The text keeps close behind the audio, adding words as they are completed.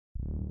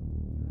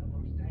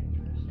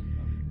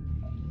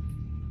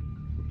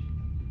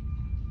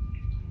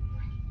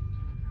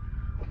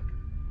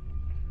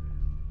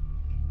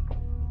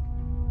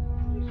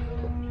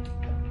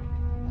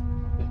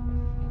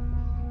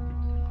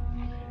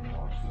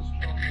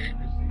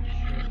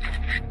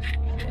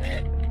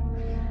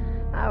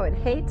I would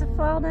hate to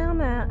fall down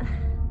that.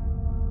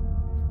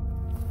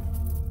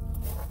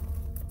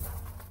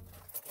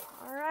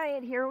 All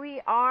right, here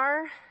we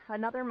are,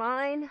 another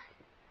mine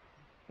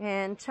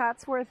in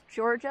Chatsworth,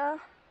 Georgia.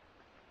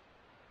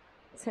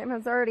 Tim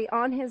is already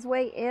on his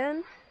way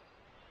in.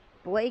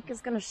 Blake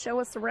is going to show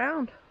us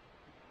around.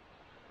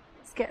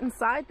 Let's get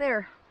inside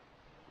there.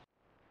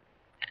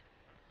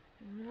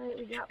 All right,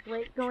 we got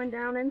Blake going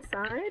down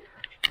inside.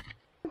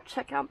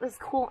 Check out this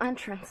cool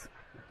entrance.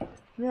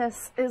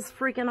 This is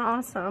freaking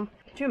awesome.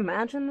 Could you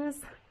imagine this?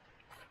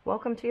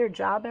 Welcome to your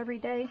job every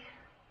day.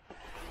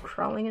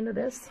 Crawling into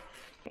this.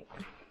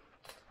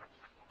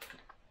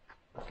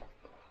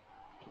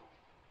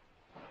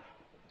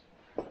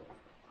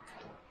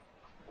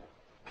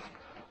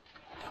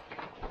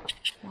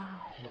 Wow.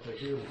 What they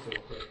do is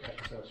they'll put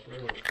excess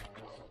railroad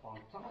ties up on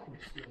top of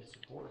steel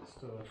supports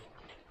to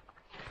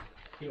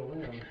fill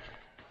in.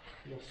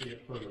 You'll see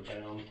it further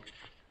down.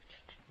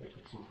 They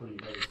put some pretty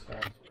heavy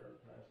stacks of railroad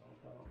ties on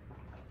top.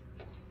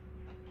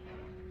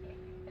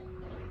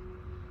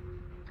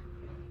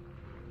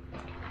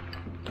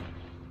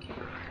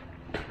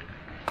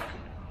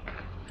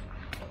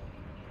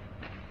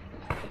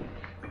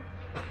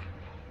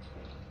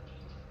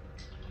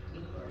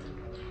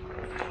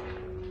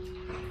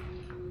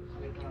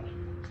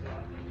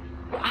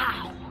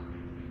 Wow.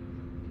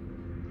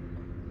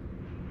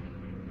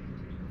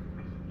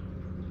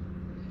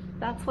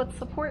 That's what's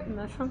supporting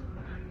this, huh?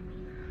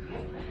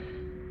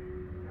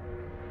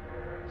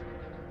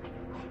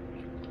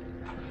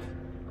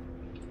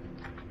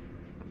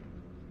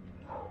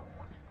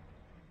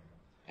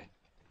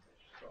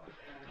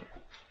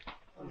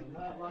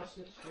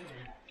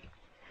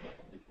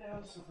 Yeah,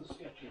 this is the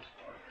sketchiest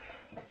part.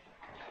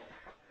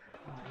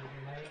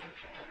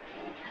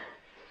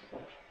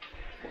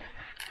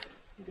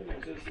 The good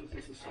news is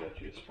this is the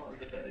sketchiest part of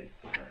the day.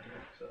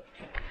 So.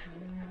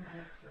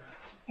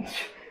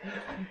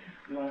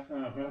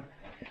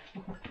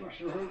 Brush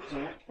the roots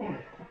out.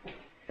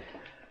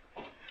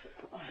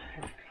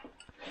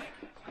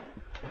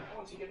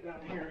 Once you get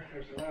down here,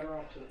 there's a ladder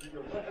off to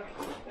your left.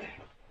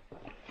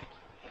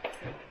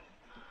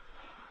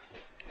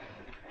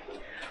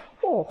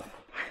 Oh.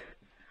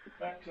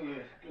 Back to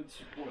the good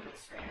supported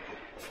stuff.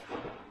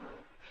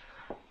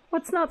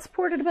 What's not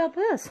supported about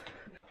this?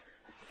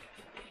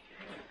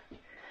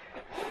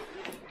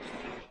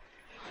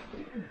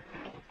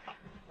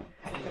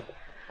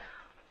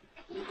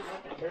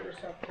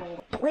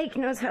 Blake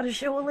knows how to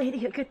show a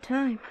lady a good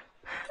time.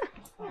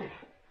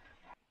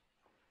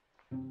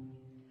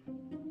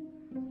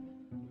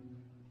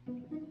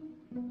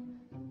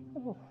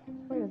 Oh,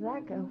 where does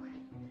that go?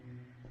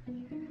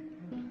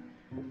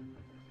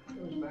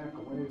 Goes back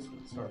a ways when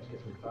it starts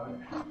getting tight.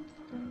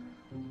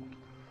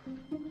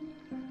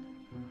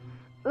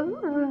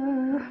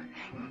 Ooh.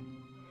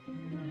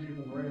 There's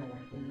even rail up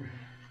there.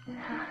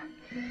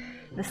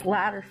 This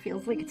ladder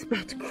feels like it's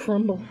about to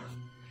crumble.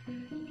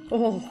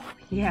 Oh,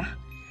 yeah.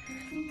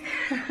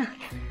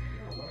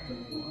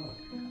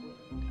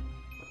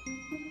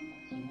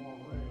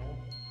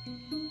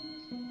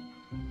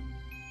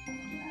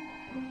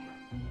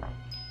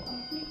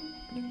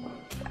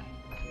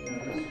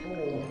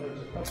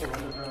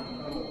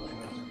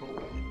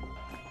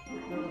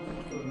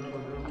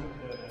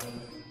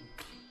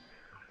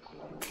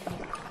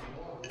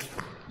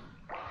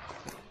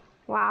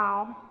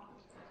 Wow.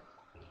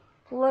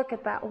 Look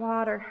at that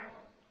water.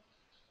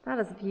 That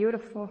is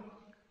beautiful.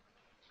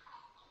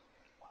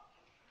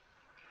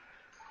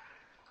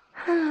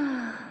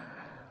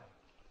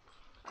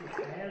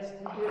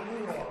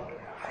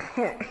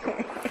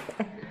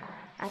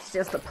 That's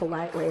just a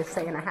polite way of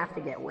saying I have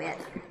to get wet.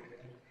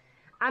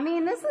 I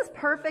mean, this is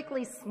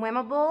perfectly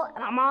swimmable,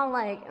 and I'm all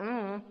like,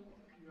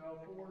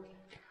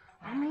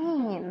 I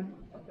mean,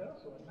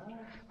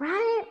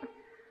 right?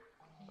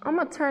 I'm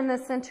gonna turn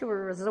this into a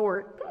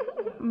resort.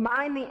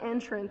 Mind the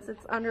entrance,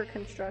 it's under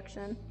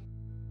construction.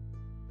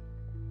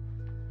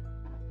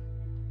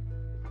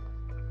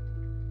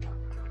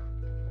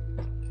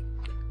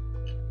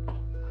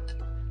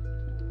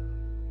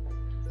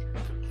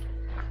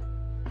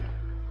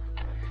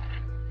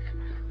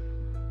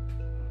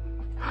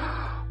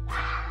 Wow,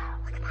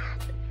 look at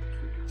that.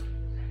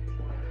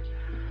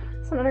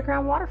 It's an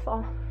underground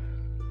waterfall.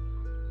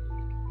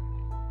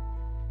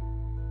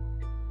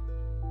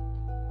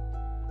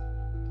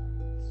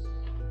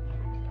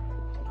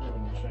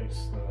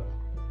 Chase the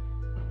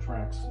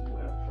tracks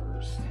wet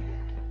first.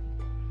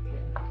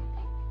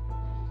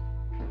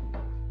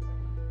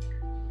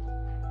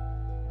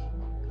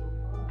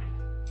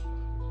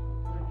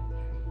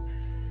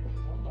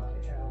 Somebody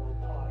had a little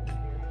pot in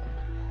here.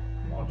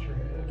 Watch your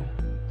head.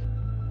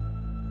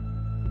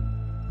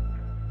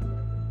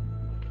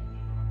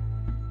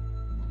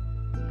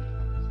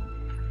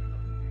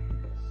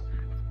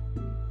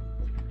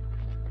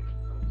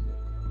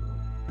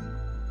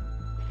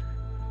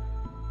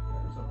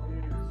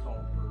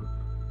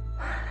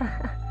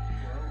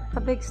 A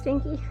big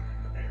stinky.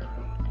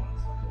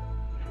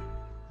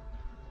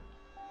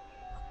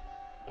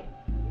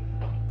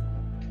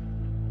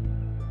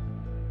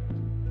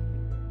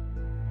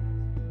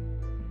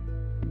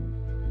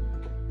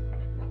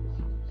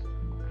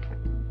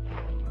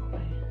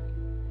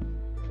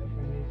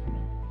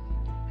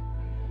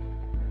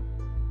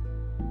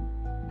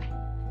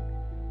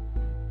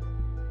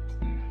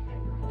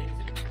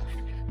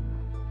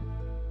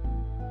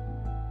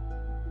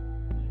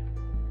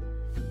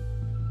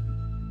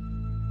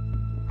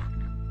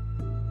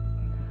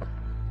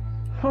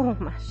 Oh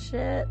my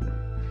shit.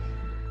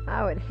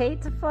 I would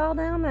hate to fall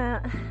down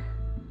that.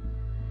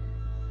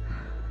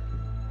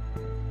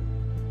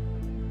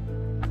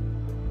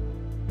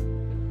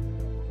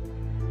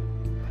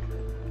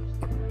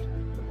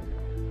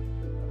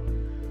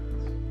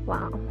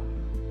 Wow.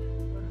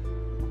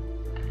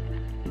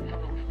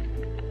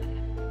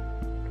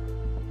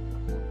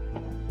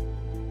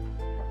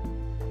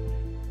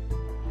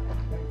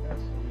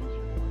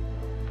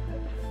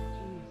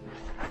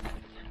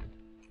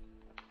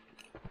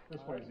 This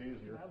way's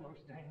easier. That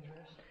looks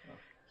dangerous.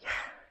 Yeah.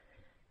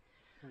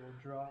 We'll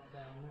drop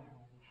down there.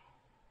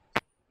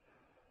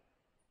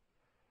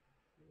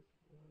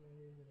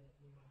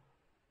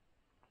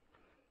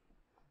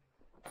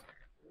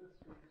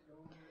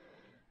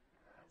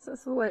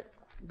 This is what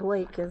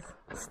Blake is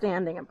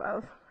standing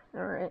above.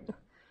 All right.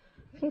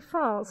 If he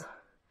falls,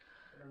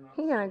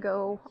 he's gonna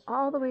go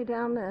all the way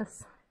down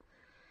this.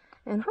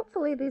 And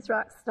hopefully these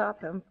rocks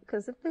stop him,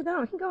 because if they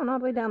don't, he's going all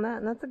the way down that,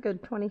 and that's a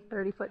good 20,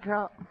 30 foot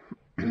drop.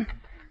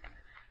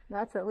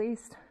 That's at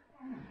least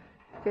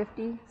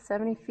 50,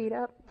 70 feet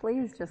up.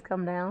 Please just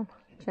come down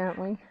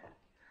gently.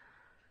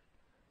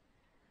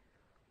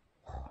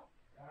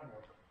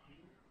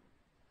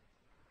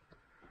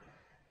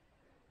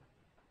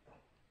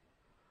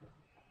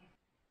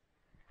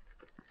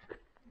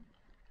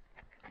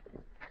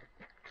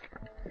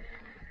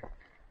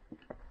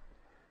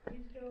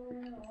 He's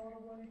going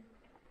all the way.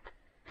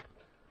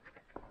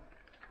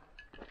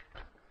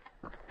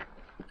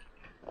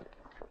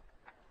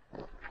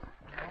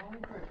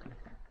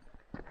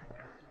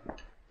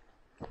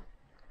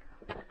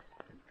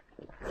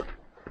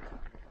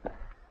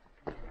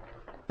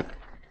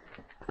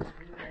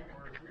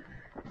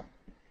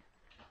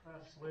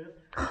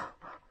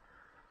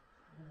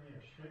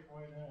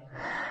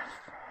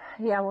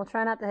 Yeah, we'll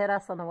try not to hit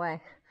us on the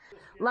way.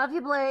 Love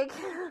you, Blake.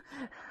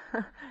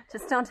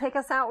 Just don't take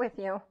us out with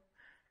you.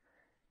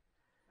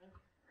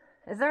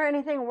 Is there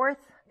anything worth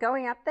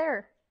going up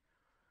there?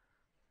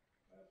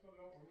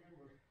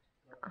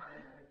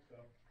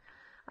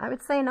 I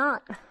would say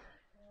not.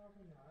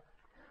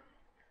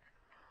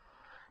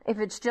 If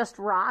it's just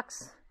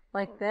rocks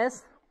like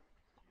this,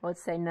 I would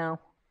say no.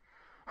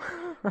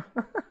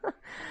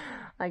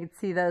 I could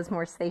see those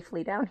more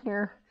safely down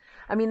here.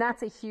 I mean,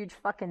 that's a huge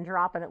fucking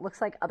drop, and it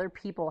looks like other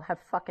people have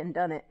fucking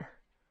done it.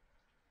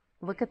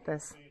 Look at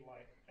this.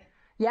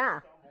 Yeah.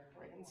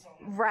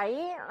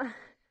 Right?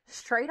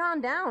 Straight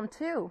on down,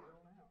 too.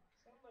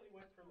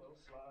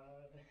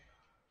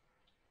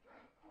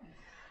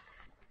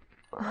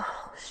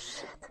 Oh,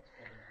 shit.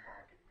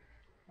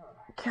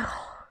 God.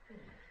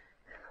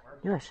 I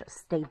knew I should have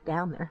stayed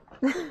down there.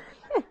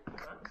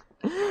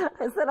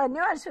 I said I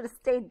knew I should have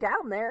stayed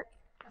down there.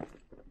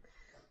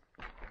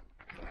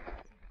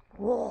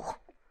 Whoa.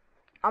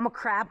 I'm a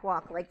crab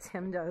walk like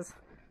Tim does.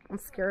 I'm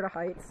scared of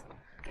heights.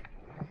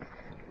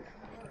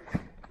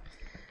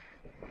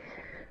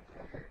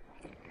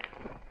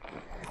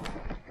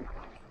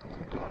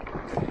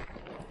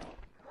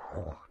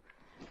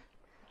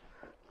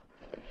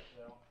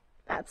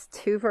 That's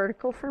too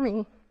vertical for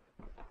me.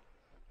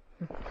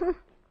 Whew.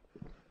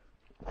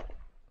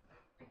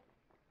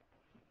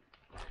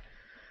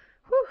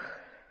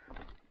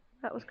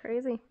 That was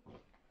crazy.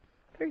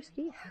 Very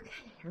steep.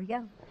 Okay, here we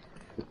go.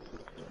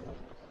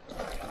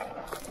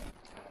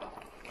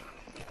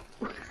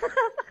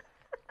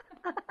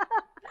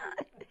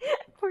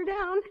 We're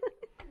down.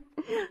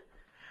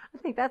 I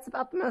think that's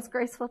about the most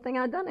graceful thing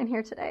I've done in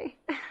here today.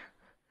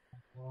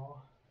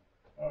 Well,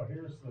 Oh,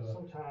 here's the.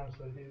 sometimes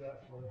they do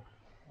that for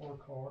ore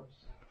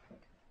carts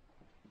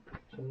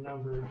to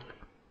number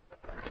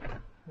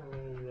how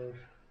many they've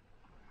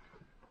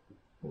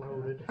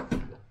loaded.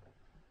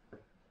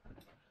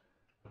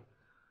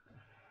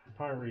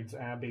 Probably reads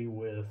Abby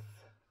with.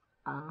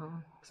 Oh.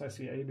 Because I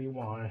see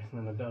ABY and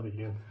then a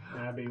W.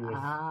 Abby with.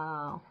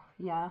 Oh.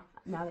 Yeah.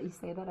 Now that you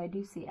say that, I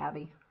do see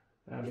Abby.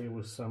 Abby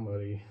was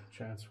somebody.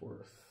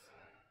 Chatsworth.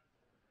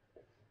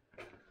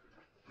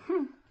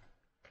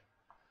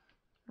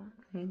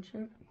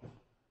 Ancient.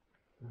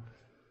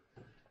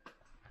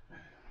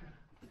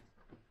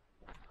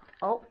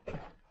 Oh.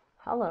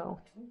 Hello.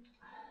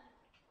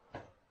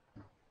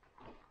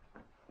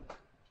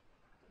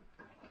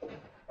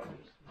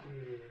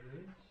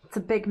 It's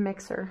a big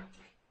mixer.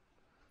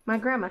 My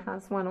grandma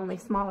has one, only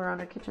smaller, on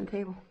her kitchen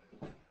table.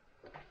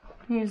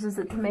 Uses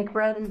it to make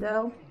bread and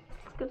dough.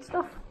 Good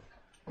stuff.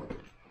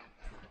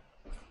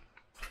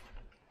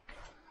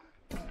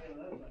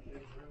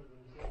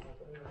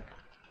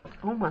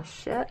 Oh my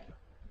shit.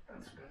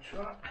 That's a good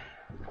shot.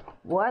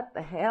 What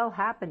the hell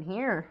happened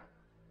here?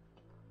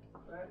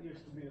 That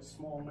used to be a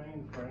small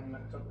mainframe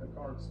that took the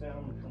cards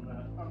down from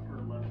that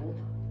upper level.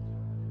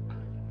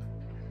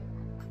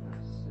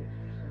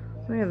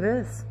 Look at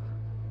this.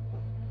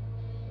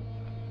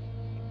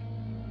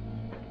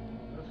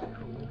 That's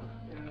cool.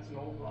 Yeah, it's an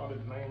old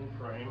rotted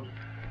mainframe.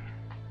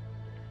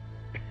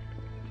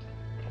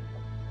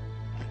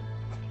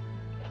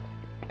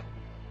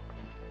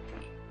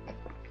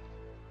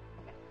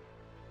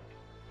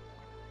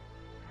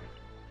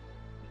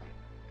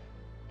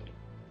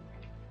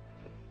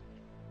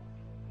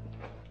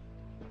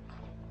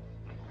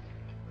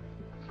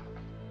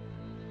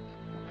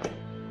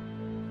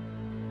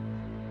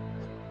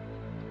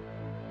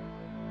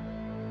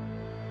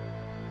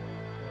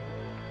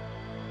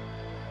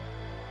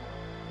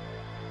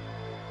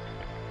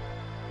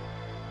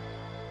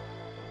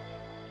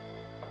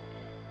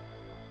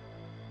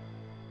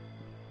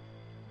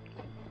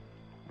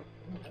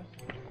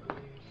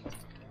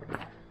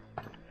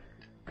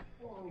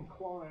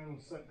 line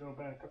set go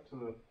back up to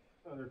the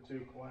other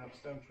two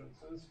collapsed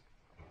entrances.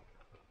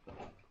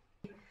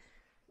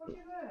 Look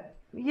at that.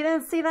 You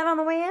didn't see that on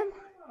the way in?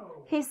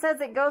 No. He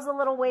says it goes a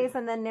little ways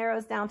and then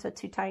narrows down to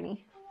too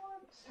tiny.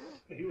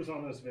 He was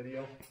on this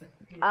video.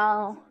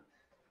 Oh.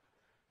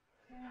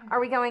 Are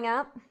we going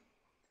up?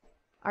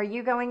 Are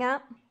you going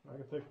up? I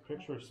can take a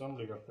picture of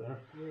somebody up there.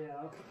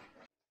 Yeah.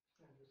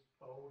 Just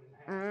fold in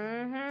half.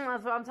 Mm-hmm.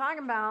 That's what I'm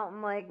talking about.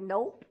 I'm like,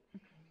 nope.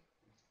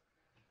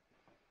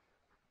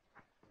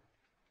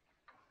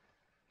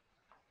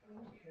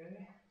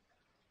 Okay.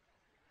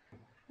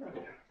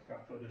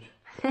 Got footage.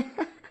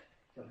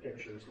 The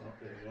pictures, not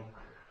video.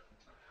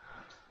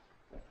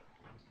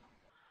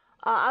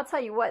 I'll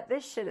tell you what,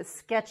 this shit is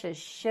sketch as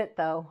shit,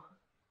 though.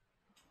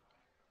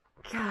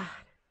 God.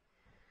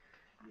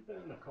 You've been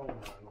in the coal mine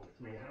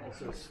with me. How's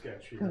this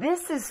sketchy?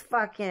 This is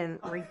fucking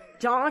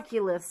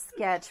redonkulous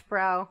sketch,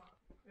 bro.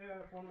 Yeah,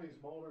 if one of these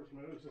boulders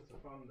moves, it's a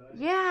fun day.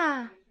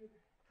 Yeah.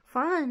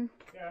 Fun.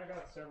 Yeah, I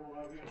got several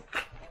of you.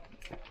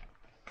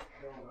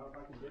 Going up,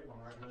 I can get one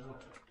right now.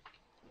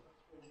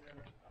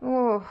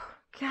 Oh,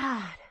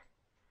 God.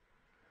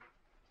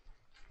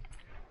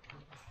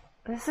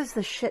 This is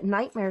the shit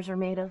nightmares are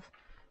made of.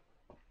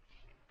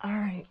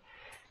 Alright.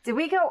 Did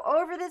we go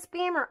over this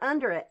beam or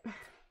under it? I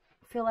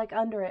feel like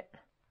under it.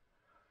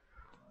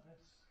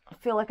 I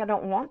feel like I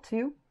don't want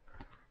to.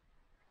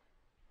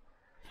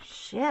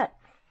 Shit.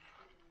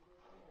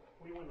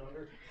 We went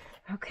under.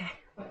 Okay.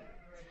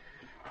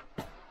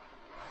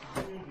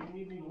 Do you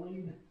need me to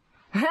lead?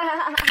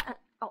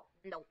 Oh,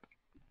 nope.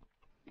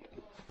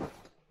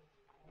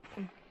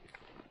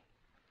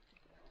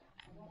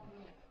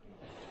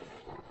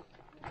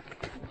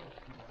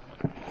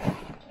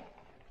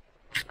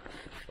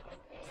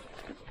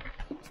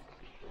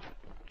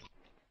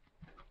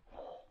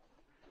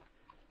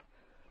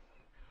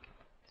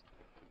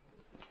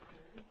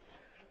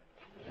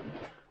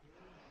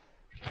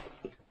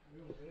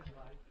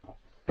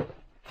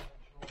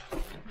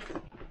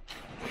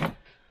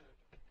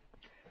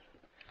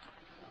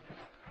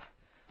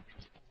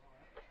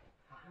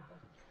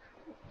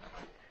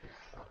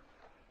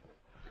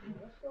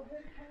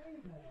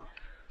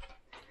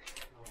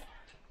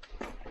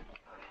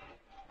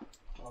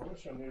 I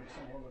wish I knew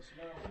someone was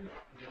around.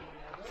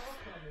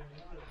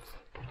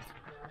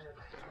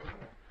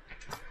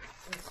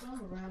 There's some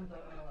around the,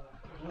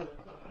 a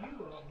few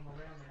of them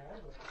around the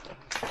marble.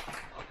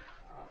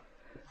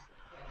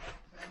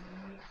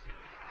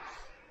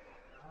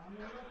 I'm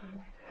looking.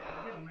 I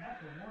did a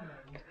map of one of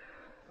them.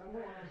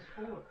 Somewhere it's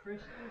full of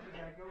crystals. You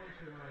gotta go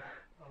into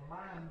a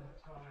mine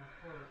tunnel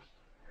first.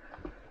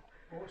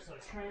 Or it's a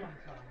tram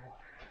tunnel.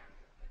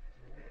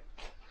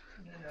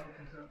 And then it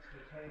opens up to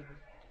the cave.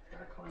 Can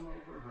I climb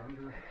over or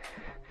under?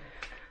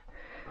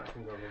 I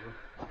can go over.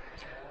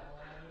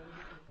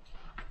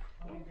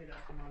 I won't get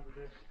out from under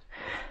this.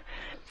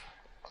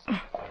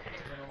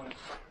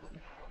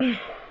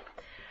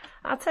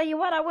 I'll tell you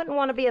what, I wouldn't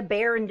want to be a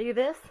bear and do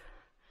this.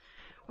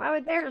 Why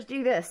would bears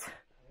do this?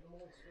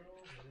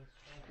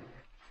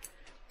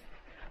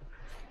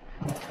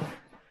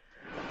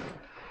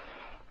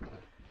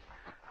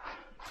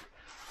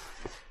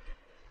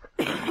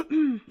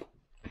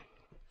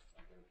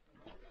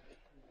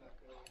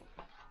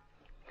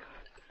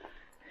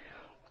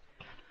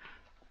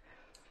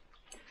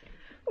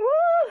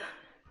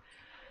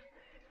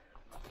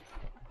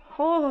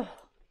 Oh,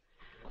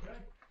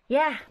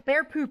 yeah,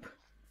 bear poop.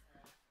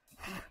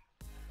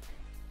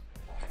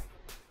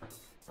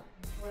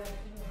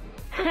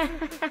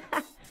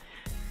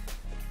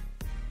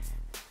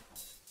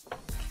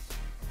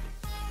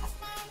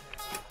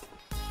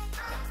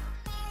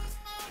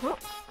 Well,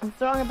 what's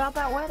wrong about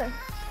that weather?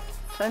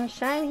 Sun's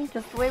shining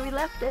just the way we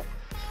left it.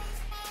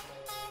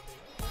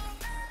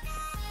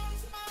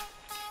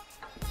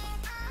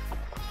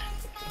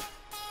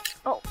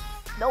 Oh,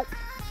 nope.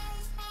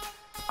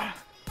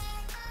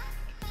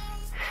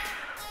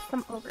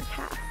 Some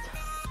overcast.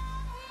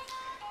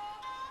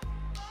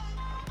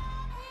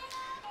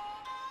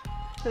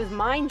 It was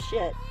mine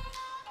shit.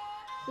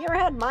 You ever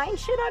had mine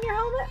shit on your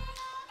helmet?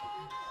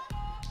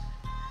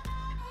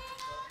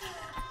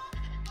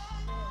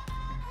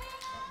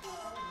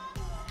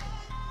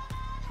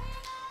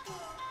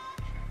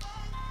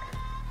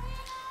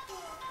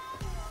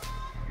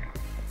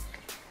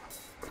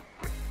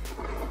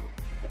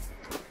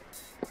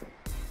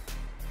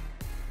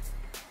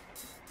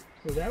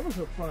 So that was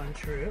a fun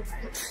trip.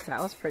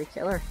 That was pretty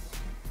killer.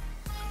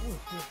 That was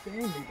just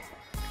dandy.